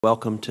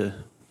Welcome to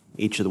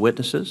each of the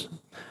witnesses.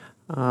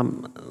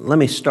 Let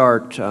me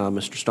start,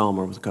 Mr.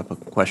 Stallmer, with a couple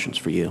of questions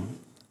for you.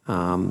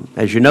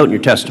 As you note in your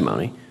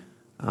testimony,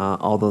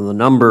 although the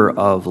number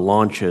of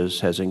launches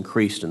has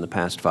increased in the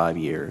past 5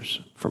 years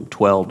from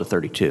 12 to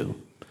 32,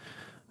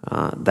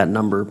 that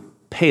number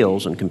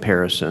pales in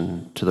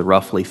comparison to the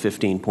roughly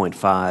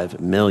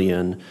 15.5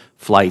 million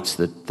flights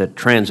that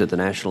transit the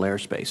national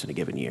airspace in a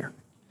given year.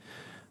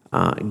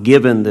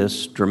 Given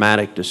this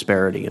dramatic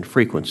disparity in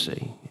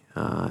frequency,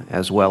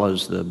 as well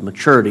as the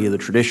maturity of the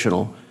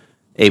traditional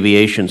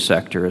aviation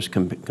sector as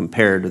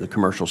compared to the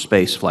commercial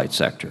space flight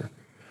sector,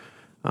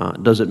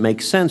 does it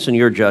make sense in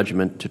your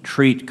judgment to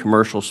treat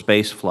commercial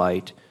space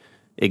flight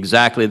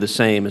exactly the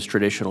same as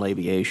traditional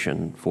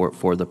aviation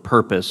for the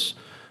purpose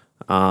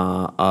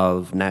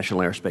of national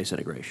airspace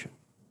integration?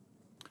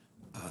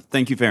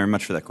 Thank you very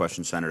much for that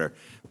question, Senator.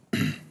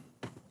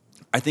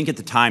 I think at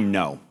the time,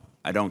 no.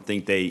 I don't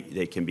think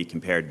they can be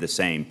compared the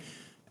same.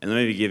 And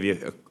let me give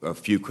you a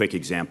few quick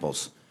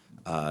examples.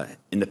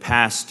 In the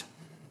past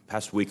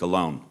week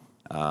alone,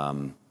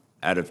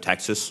 out of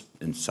Texas,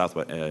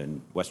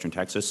 in western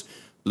Texas,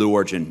 Blue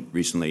Origin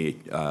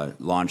recently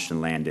launched and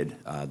landed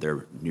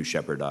their New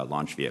Shepard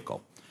launch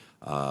vehicle,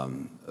 a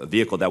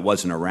vehicle that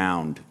wasn't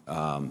around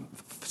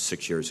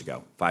 6 years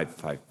ago,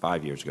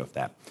 five years ago, if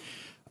that.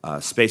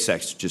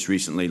 SpaceX just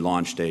recently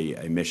launched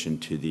a mission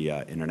to the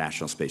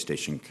International Space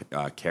Station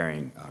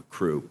carrying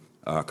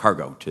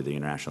cargo to the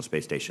International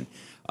Space Station.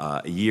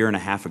 A year and a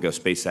half ago,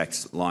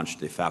 SpaceX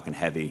launched the Falcon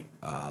Heavy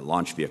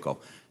launch vehicle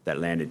that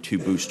landed 2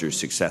 boosters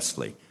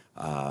successfully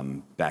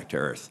back to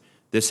Earth.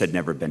 This had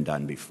never been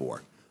done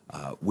before.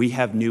 We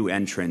have new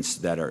entrants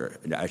that are,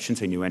 I shouldn't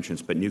say new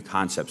entrants, but new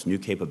concepts, new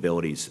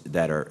capabilities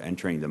that are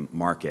entering the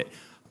market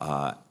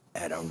at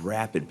a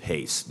rapid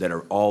pace that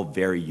are all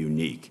very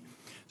unique.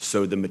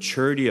 So the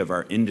maturity of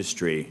our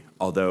industry,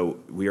 although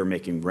we are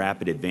making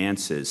rapid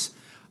advances,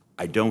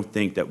 I don't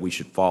think that we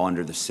should fall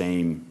under the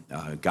same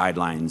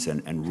guidelines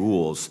and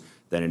rules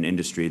that an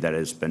industry that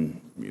has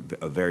been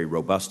a very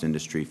robust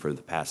industry for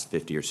the past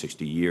 50 or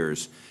 60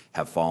 years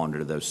have fallen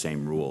under those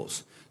same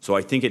rules. So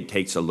I think it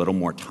takes a little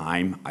more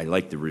time. I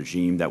like the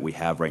regime that we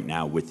have right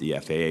now with the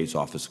FAA's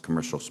Office of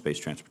Commercial Space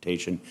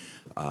Transportation,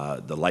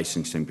 the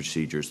licensing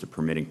procedures, the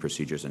permitting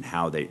procedures, and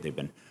how they've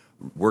been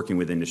working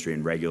with industry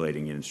and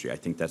regulating industry. I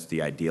think that's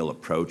the ideal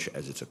approach,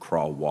 as it's a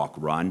crawl, walk,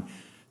 run.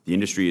 The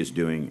industry is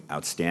doing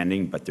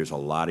outstanding, but there's a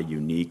lot of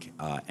unique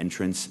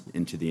entrants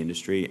into the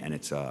industry, and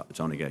it's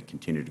only going to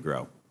continue to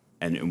grow.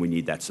 And we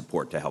need that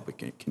support to help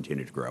it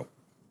continue to grow.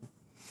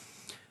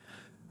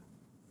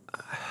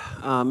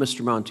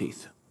 Mr.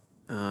 Monteith,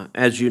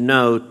 as you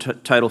know,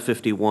 Title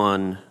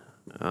 51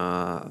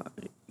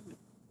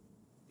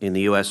 in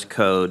the U.S.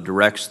 Code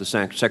directs the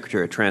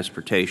Secretary of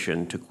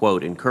Transportation to,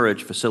 quote,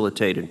 encourage,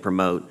 facilitate, and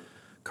promote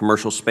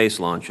commercial space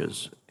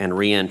launches and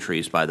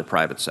re-entries by the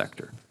private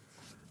sector.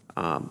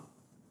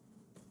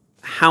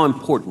 How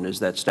important is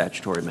that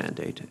statutory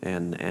mandate,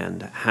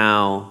 and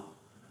how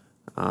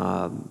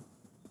does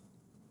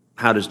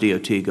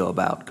DOT go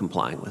about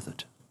complying with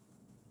it?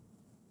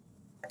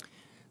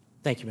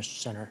 Thank you, Mr.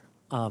 Senator.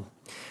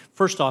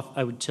 First off,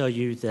 I would tell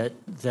you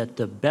that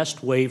the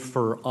best way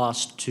for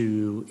us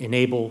to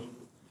enable,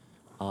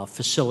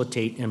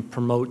 facilitate, and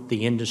promote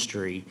the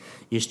industry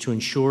is to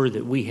ensure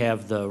that we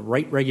have the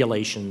right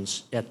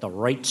regulations at the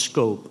right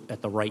scope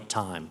at the right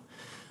time.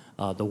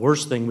 The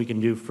worst thing we can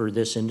do for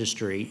this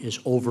industry is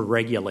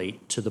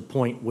over-regulate to the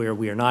point where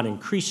we are not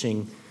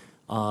increasing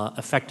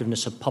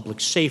effectiveness of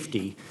public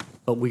safety,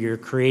 but we are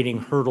creating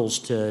hurdles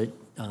to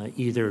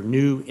either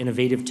new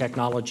innovative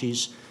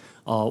technologies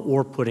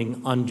or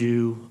putting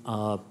undue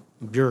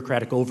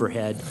bureaucratic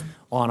overhead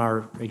on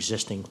our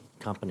existing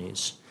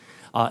companies.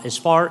 As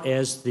far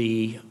as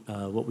the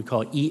what we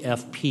call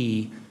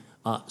EFP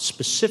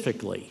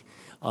specifically,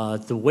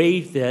 the way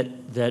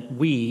that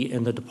we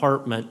in the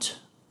department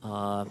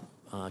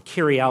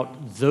carry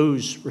out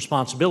those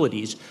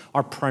responsibilities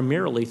are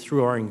primarily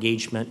through our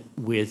engagement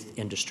with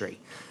industry,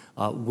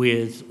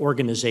 with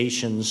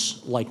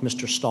organizations like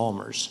Mr.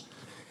 Stallmer's.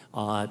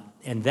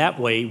 And that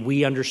way,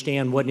 we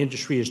understand what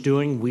industry is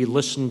doing. We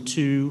listen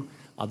to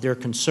their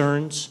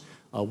concerns,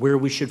 where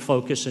we should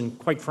focus, and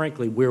quite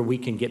frankly, where we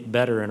can get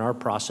better in our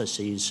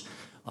processes,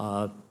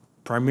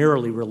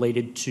 primarily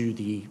related to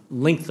the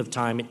length of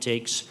time it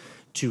takes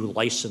to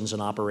license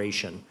an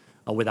operation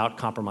without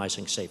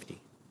compromising safety.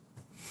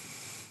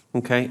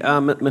 Okay.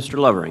 Mr.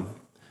 Lovering,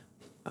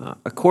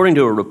 according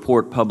to a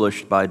report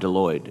published by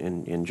Deloitte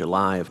in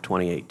July of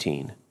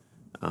 2018,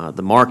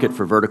 the market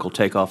for vertical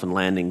takeoff and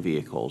landing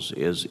vehicles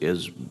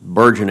is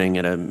burgeoning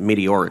at a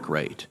meteoric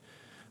rate.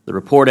 The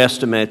report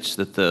estimates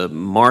that the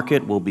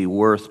market will be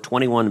worth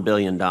 $21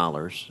 billion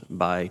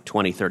by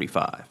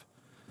 2035.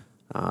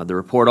 The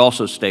report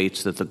also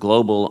states that the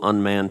global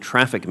unmanned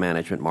traffic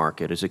management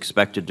market is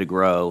expected to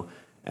grow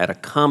at a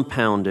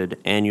compounded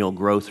annual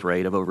growth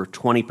rate of over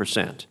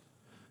 20%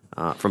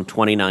 from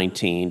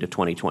 2019 to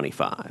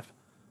 2025,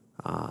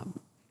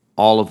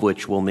 all of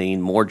which will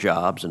mean more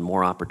jobs and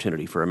more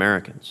opportunity for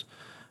Americans.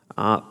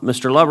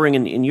 Mr. Lovering,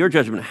 in your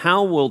judgment,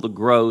 how will the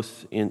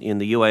growth in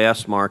the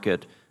UAS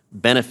market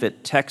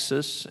benefit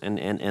Texas and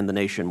the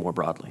nation more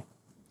broadly?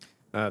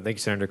 Thank you,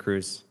 Senator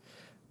Cruz.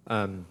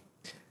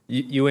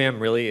 UAM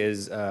really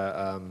is,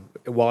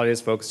 while it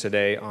is focused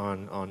today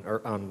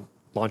on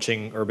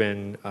launching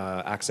urban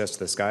access to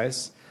the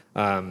skies,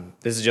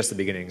 this is just the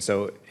beginning.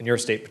 So in your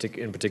state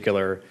in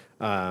particular,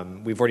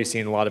 we've already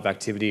seen a lot of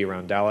activity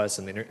around Dallas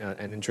and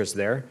interest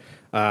there.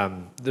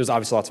 There's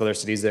obviously lots of other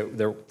cities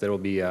that will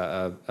be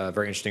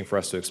very interesting for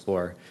us to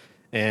explore.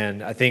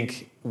 And I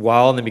think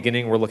while in the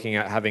beginning we're looking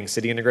at having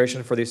city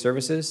integration for these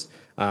services,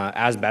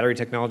 as battery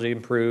technology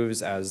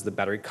improves, as the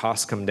battery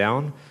costs come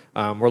down,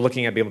 we're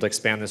looking at being able to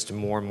expand this to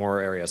more and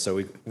more areas.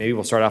 So maybe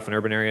we'll start off in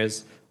urban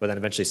areas, but then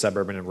eventually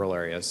suburban and rural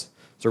areas.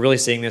 So we're really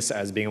seeing this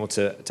as being able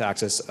to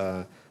access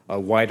a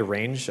wide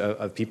range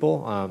of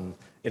people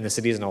in the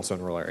cities and also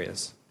in rural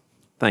areas.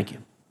 Thank you.